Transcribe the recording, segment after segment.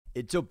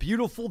It's a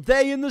beautiful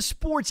day in the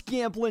sports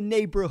gambling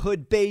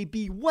neighborhood,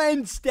 baby.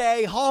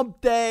 Wednesday,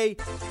 hump day.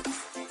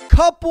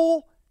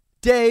 Couple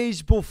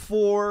days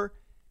before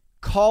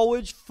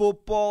college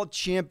football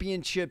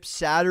championship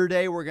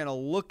Saturday, we're going to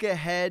look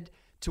ahead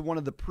to one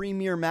of the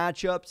premier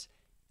matchups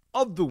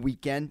of the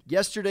weekend.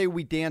 Yesterday,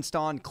 we danced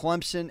on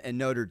Clemson and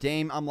Notre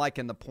Dame. I'm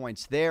liking the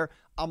points there.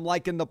 I'm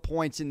liking the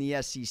points in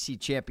the SEC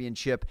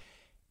championship.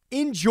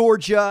 In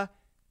Georgia,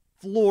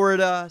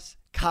 Florida's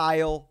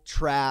Kyle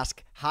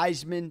Trask,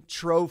 Heisman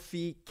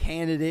Trophy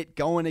candidate,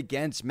 going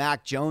against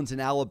Mac Jones and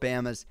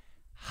Alabama's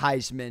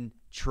Heisman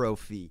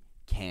Trophy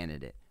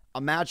candidate.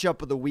 A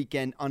matchup of the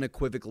weekend,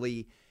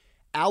 unequivocally.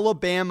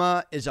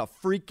 Alabama is a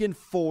freaking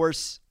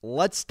force.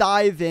 Let's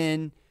dive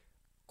in.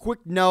 Quick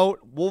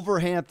note,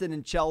 Wolverhampton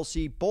and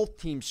Chelsea, both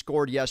teams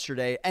scored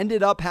yesterday.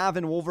 Ended up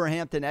having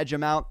Wolverhampton edge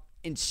them out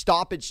in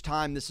stoppage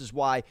time. This is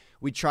why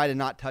we try to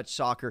not touch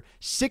soccer.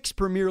 6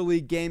 Premier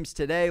League games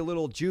today.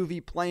 Little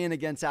Juvie playing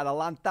against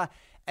Atalanta.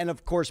 And,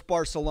 of course,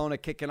 Barcelona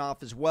kicking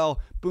off as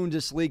well.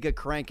 Bundesliga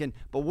cranking.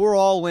 But we're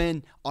all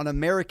in on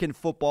American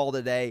football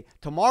today.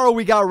 Tomorrow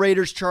we got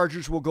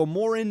Raiders-Chargers. We'll go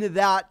more into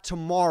that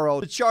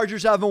tomorrow. The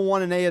Chargers haven't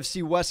won an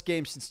AFC West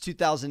game since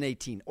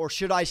 2018. Or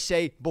should I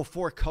say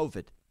before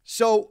COVID.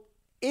 So,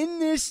 in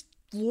this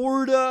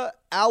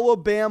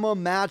Florida-Alabama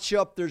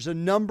matchup, there's a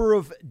number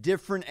of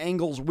different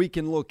angles we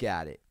can look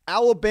at it.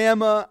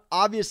 Alabama,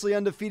 obviously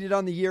undefeated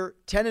on the year,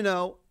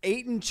 10-0,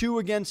 8-2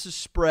 against the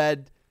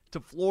spread, to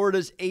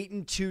Florida's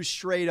 8-2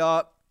 straight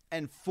up,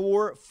 and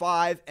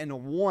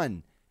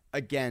 4-5-1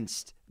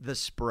 against the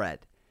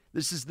spread.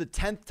 This is the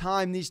 10th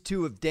time these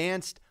two have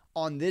danced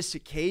on this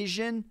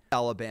occasion.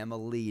 Alabama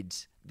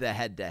leads the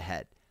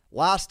head-to-head.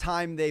 Last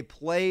time they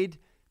played,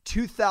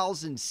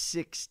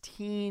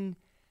 2016,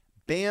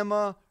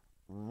 Bama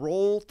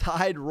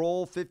Tide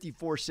roll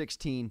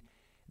 54-16.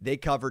 They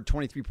covered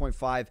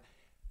 23.5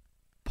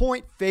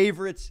 point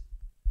favorites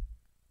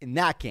in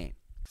that game.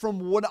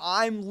 From what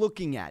I'm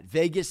looking at,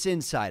 Vegas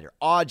Insider,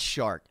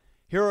 OddsShark,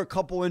 here are a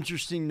couple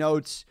interesting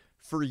notes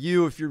for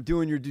you if you're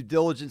doing your due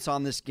diligence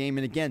on this game.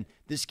 And again,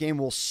 this game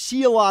will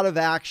see a lot of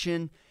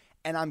action,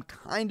 and I'm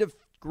kind of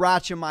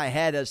scratching my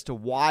head as to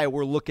why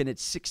we're looking at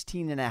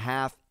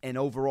 16.5 and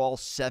overall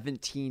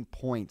 17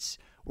 points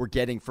we're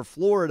getting for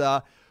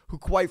Florida, who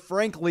quite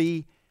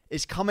frankly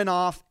is coming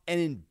off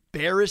an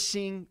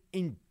embarrassing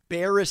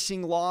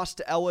loss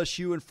to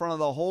LSU in front of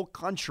the whole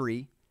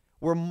country,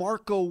 where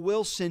Marco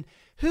Wilson,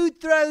 who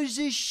throws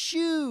his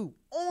shoe,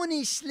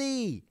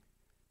 honestly,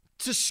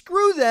 to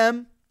screw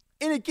them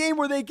in a game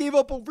where they gave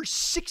up over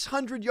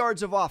 600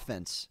 yards of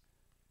offense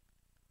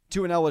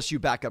to an LSU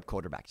backup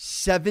quarterback.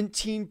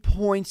 17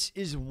 points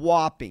is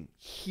whopping.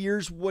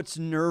 Here's what's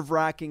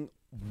nerve-wracking,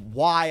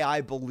 why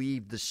I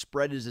believe the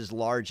spread is as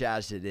large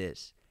as it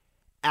is.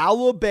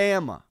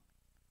 Alabama,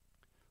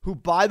 who,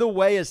 by the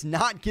way, has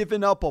not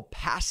given up a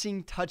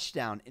passing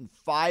touchdown in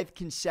 5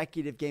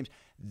 consecutive games,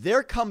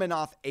 they're coming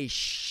off a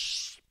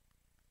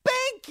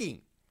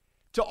spanking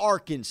to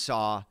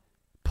Arkansas,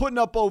 putting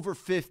up over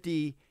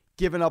 50,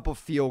 giving up a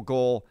field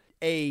goal,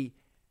 a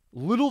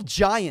Little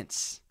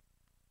Giants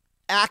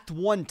Act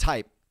 1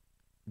 type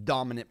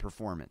dominant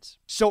performance.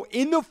 So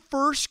in the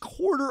first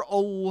quarter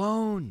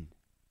alone,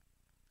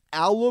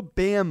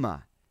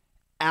 Alabama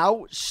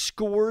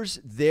outscores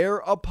their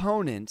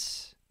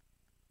opponents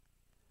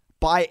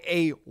by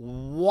a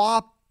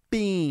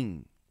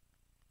whopping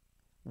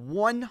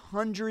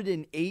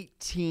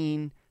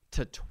 118-27.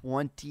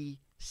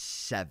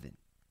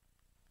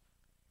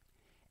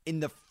 In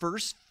the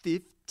first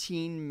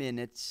 15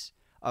 minutes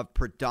of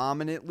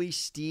predominantly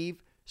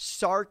Steve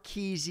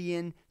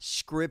Sarkisian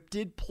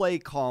scripted play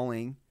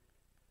calling,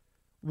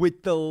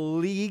 with the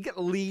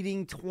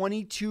league-leading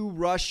 22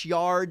 rush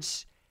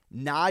yards,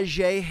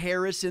 Najee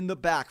Harris in the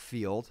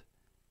backfield,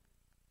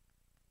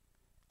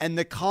 and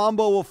the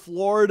combo of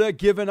Florida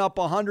giving up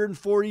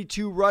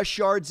 142 rush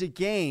yards a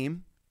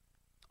game,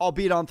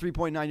 albeit on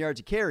 3.9 yards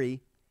a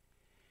carry,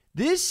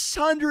 this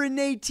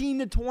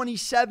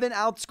 118-27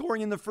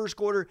 outscoring in the first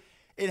quarter,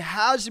 it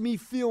has me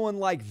feeling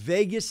like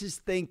Vegas is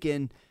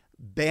thinking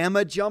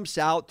Bama jumps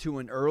out to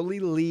an early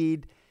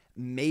lead,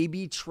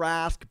 maybe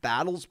Trask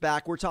battles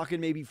back. We're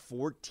talking maybe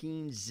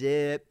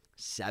 14-zip,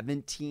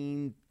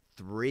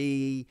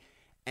 17-3,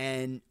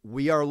 and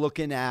we are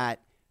looking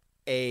at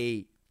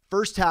a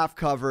first half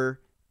cover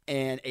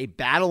and a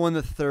battle in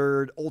the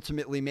third,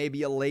 ultimately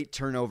maybe a late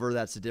turnover.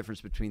 That's the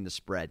difference between the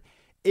spread.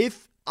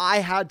 If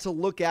I had to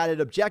look at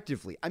it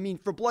objectively, I mean,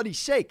 for bloody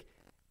sake,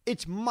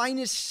 it's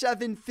minus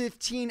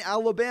 715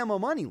 Alabama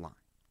money line.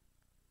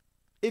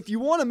 If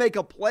you want to make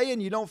a play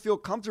and you don't feel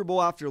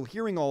comfortable after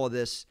hearing all of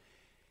this,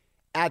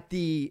 at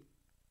the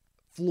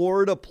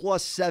Florida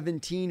plus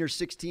 17 or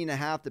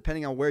 16.5,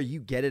 depending on where you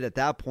get it at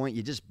that point,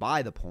 you just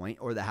buy the point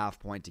or the half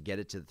point to get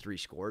it to the 3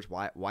 scores.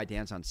 Why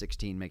dance on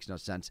 16? Makes no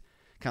sense.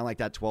 Kind of like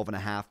that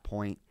 12.5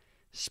 point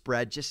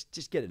spread.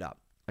 Just get it up,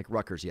 like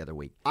Rutgers the other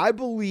week. I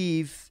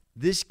believe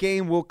this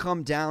game will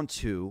come down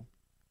to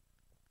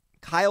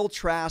Kyle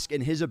Trask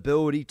and his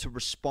ability to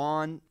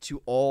respond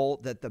to all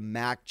that the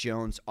Mac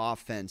Jones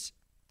offense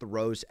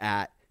throws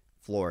at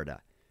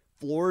Florida.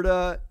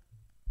 Florida,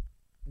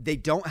 they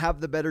don't have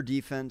the better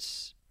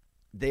defense.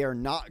 They are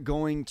not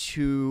going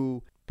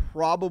to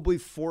probably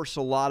force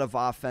a lot of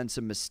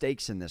offensive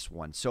mistakes in this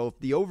one. So if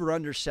the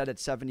over-under set at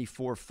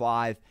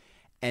 74.5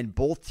 and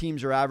both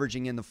teams are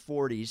averaging in the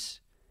 40s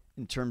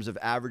in terms of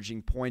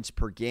averaging points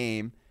per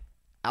game,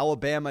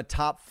 Alabama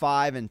top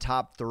 5 and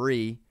top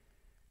 3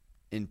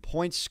 in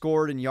points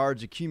scored and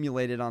yards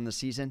accumulated on the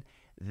season,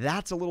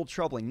 that's a little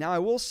troubling. Now, I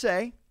will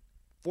say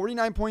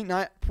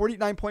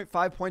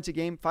 49.5 points a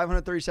game,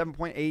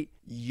 537.8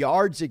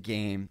 yards a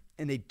game,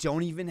 and they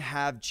don't even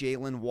have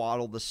Jalen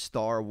Waddle, the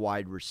star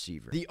wide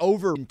receiver. The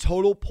over in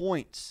total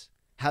points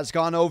has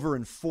gone over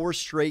in 4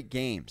 straight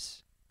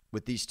games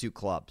with these two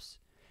clubs.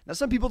 Now,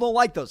 some people don't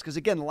like those because,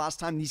 again, the last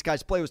time these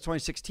guys played was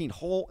 2016.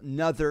 Whole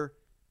nother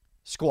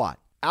squad.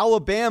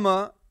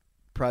 Alabama,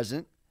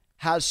 present,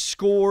 has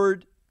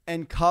scored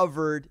and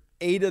covered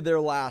 8 of their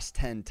last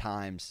 10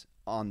 times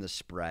on the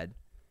spread.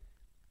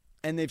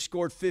 And they've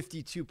scored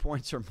 52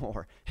 points or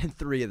more in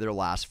 3 of their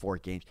last 4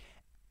 games.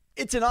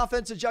 It's an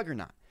offensive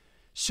juggernaut.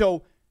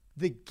 So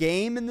the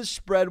game and the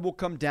spread will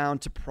come down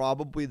to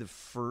probably the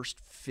first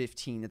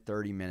 15 to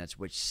 30 minutes,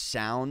 which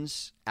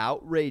sounds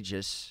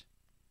outrageous.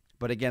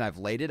 But again, I've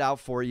laid it out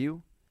for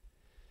you.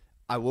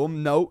 I will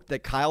note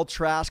that Kyle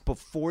Trask,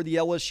 before the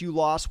LSU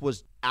loss,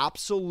 was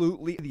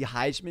absolutely the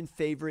Heisman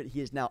favorite.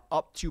 He is now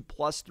up to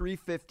plus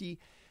 350.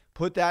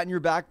 Put that in your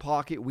back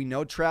pocket. We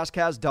know Trask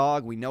has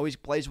dog. We know he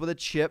plays with a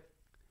chip.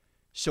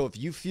 So if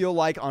you feel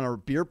like on a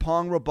beer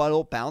pong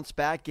rebuttal, bounce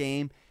back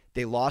game,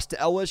 they lost to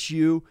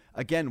LSU,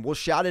 again, we'll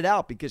shout it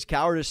out because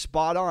Coward is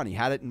spot on. He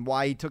had it in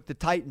why he took the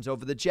Titans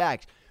over the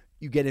Jags.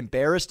 You get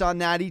embarrassed on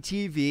Natty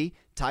TV,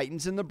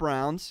 Titans and the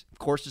Browns. Of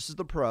course, this is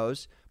the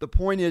pros. The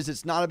point is,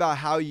 it's not about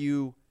how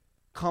you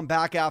come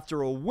back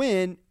after a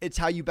win. It's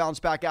how you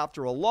bounce back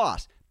after a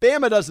loss.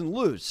 Bama doesn't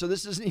lose, so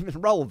this isn't even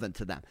relevant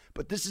to them.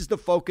 But this is the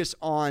focus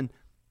on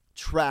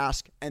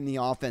Trask and the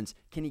offense.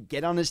 Can he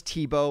get on his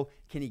Tebow?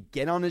 Can he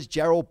get on his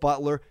Gerald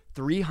Butler?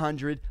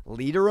 300,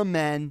 leader of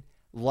men.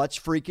 Let's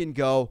freaking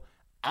go.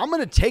 I'm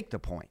going to take the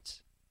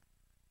points.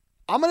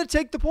 I'm going to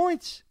take the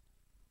points.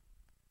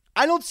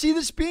 I don't see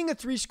this being a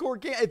 3-score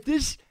game.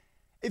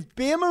 If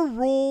Bama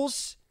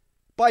rolls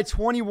by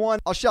 21,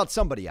 I'll shout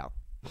somebody out.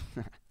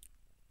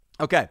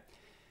 Okay.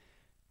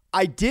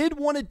 I did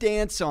want to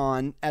dance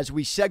on, as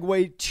we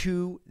segue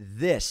to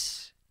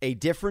this, a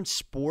different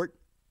sport.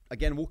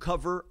 Again, we'll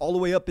cover all the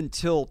way up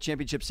until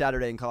Championship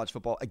Saturday in college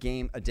football, a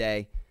game a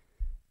day.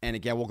 And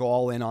again, we'll go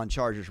all in on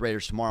Chargers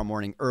Raiders tomorrow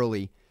morning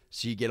early,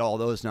 so you get all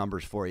those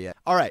numbers for you.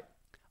 All right.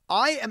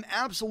 I am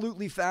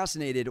absolutely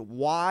fascinated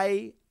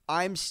why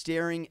I'm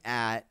staring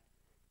at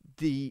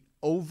the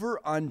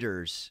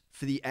over-unders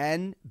for the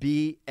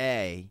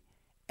NBA,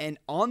 and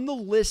on the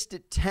list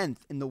at 10th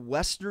in the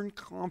Western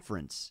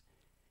Conference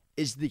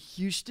is the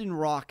Houston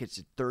Rockets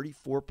at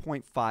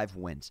 34.5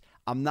 wins.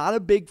 I'm not a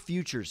big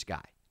futures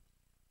guy.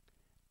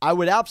 I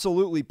would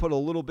absolutely put a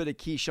little bit of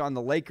quiche on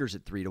the Lakers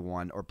at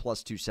 3-1 or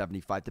plus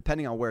 275,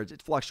 depending on where it's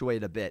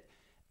fluctuated a bit.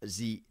 As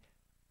the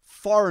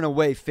far and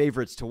away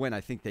favorites to win,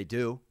 I think they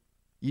do.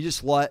 You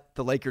just let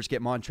the Lakers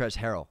get Montrezl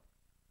Harrell.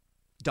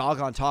 Dog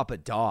on top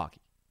of dog.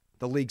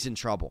 The league's in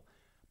trouble.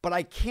 But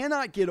I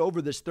cannot get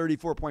over this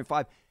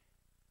 34.5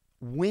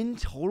 win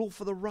total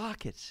for the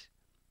Rockets.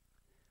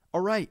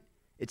 All right,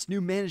 it's new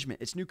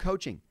management. It's new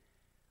coaching.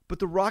 But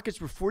the Rockets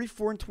were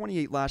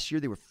 44-28 last year.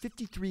 They were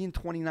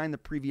 53-29 the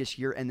previous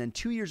year. And then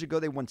 2 years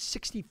ago, they won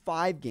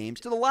 65 games.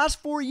 So the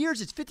last 4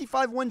 years, it's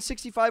 55 wins,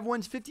 65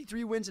 wins,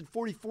 53 wins, and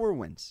 44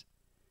 wins.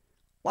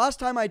 Last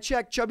time I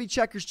checked, Chubby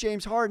Checkers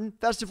James Harden,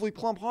 Festively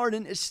Plump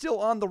Harden, is still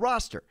on the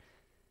roster.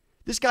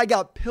 This guy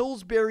got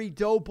Pillsbury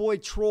Doughboy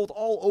trolled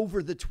all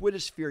over the Twitter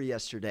sphere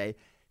yesterday.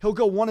 He'll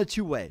go one of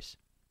two ways.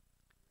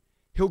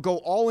 He'll go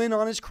all in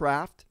on his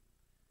craft,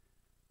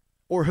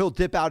 or he'll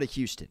dip out of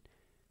Houston.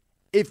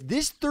 If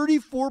this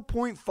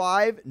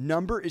 34.5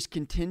 number is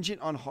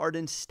contingent on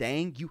Harden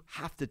staying, you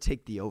have to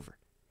take the over.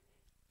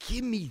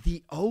 Give me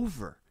the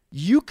over.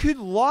 You could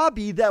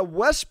lobby that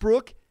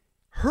Westbrook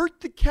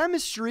hurt the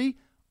chemistry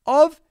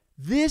of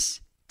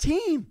this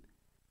team.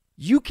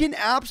 You can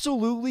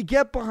absolutely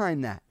get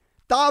behind that.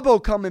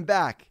 Thabo coming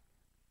back.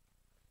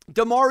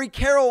 Damari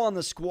Carroll on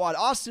the squad.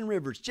 Austin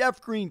Rivers, Jeff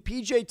Green,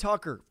 PJ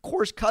Tucker. Of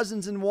course,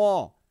 Cousins and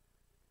Wall.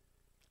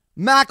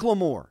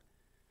 Macklemore.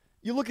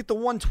 You look at the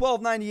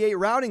 112.98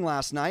 routing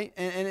last night,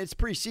 and it's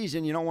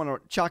preseason. You don't want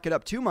to chalk it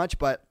up too much,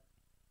 but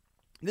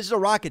this is a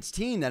Rockets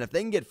team that if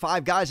they can get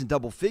 5 guys in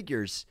double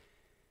figures,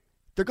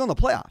 they're going to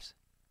the playoffs.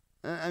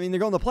 They're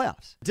going to the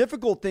playoffs.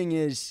 Difficult thing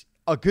is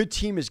a good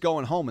team is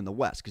going home in the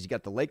West because you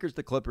got the Lakers,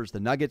 the Clippers, the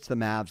Nuggets, the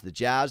Mavs, the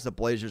Jazz, the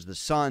Blazers, the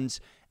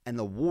Suns, and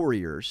the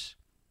Warriors,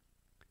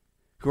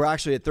 who are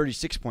actually at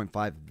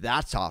 36.5.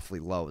 That's awfully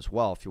low as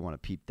well if you want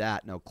to peep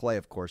that. No Clay,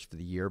 of course, for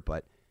the year,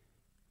 but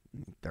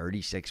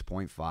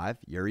 36.5.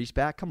 Yuri's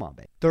back. Come on,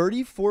 babe.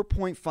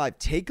 34.5.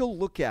 Take a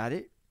look at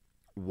it.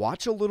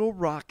 Watch a little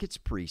Rockets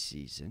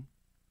preseason.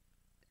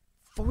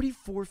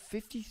 44,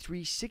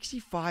 53,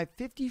 65,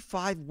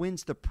 55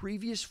 wins the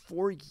previous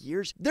 4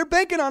 years. They're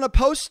banking on a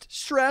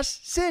post-stress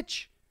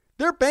sitch.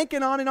 They're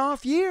banking on an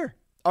off year.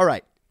 All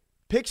right,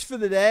 picks for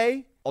the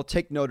day. I'll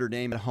take Notre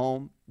Dame at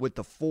home with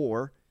the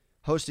 4,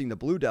 hosting the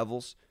Blue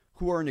Devils,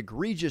 who are an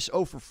egregious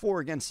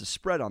 0-for-4 against the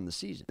spread on the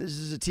season. This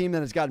is a team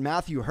that has got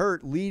Matthew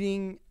Hurt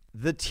leading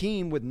the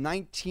team with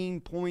 19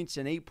 points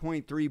and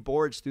 8.3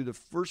 boards through the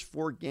first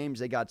 4 games.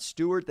 They got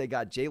Stewart, they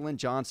got Jalen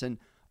Johnson,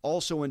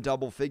 also in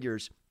double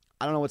figures.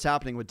 I don't know what's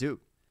happening with Duke.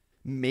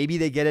 Maybe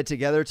they get it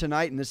together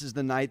tonight, and this is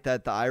the night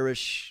that the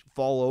Irish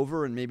fall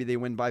over, and maybe they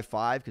win by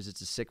 5 because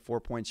it's a sick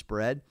 4-point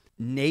spread.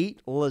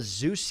 Nate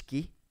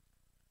Laszewski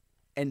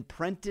and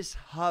Prentice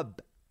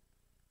Hub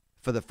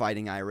for the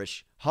Fighting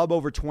Irish. Hub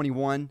over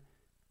 21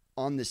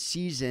 on the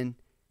season,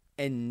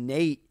 and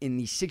Nate in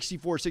the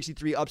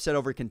 64-63 upset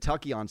over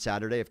Kentucky on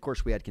Saturday. Of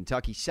course, we had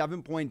Kentucky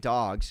 7-point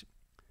dogs.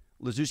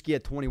 Laszewski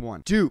at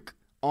 21. Duke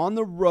on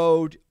the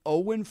road,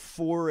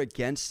 0-4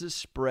 against the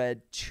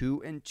spread,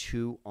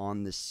 2-2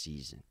 on the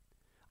season.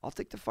 I'll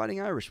take the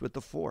Fighting Irish with the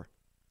 4.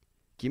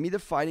 Give me the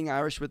Fighting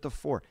Irish with the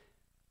 4.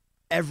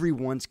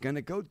 Everyone's going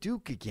to go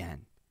Duke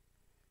again.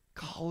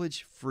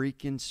 College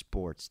freaking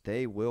sports,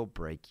 they will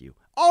break you.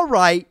 All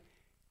right,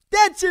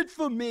 that's it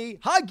for me.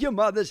 Hug your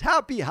mothers.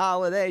 Happy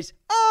holidays.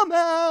 I'm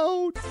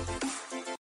out.